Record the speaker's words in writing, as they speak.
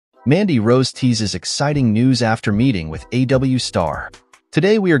Mandy Rose teases exciting news after meeting with AW star.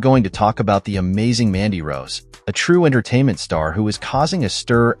 Today we are going to talk about the amazing Mandy Rose, a true entertainment star who is causing a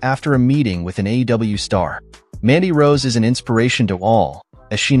stir after a meeting with an AW star. Mandy Rose is an inspiration to all,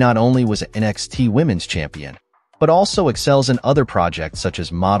 as she not only was an NXT Women's Champion, but also excels in other projects such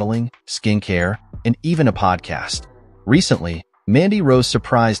as modeling, skincare, and even a podcast. Recently, Mandy Rose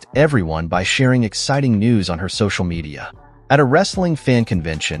surprised everyone by sharing exciting news on her social media. At a wrestling fan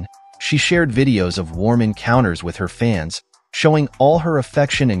convention, she shared videos of warm encounters with her fans, showing all her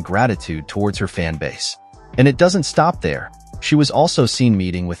affection and gratitude towards her fan base. And it doesn't stop there. She was also seen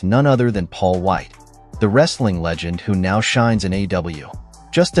meeting with none other than Paul White, the wrestling legend who now shines in AW.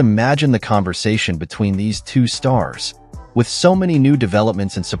 Just imagine the conversation between these two stars. With so many new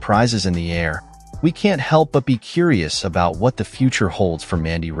developments and surprises in the air, we can't help but be curious about what the future holds for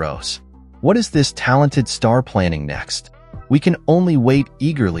Mandy Rose. What is this talented star planning next? We can only wait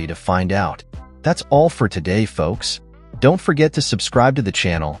eagerly to find out. That's all for today, folks. Don't forget to subscribe to the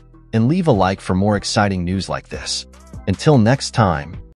channel and leave a like for more exciting news like this. Until next time.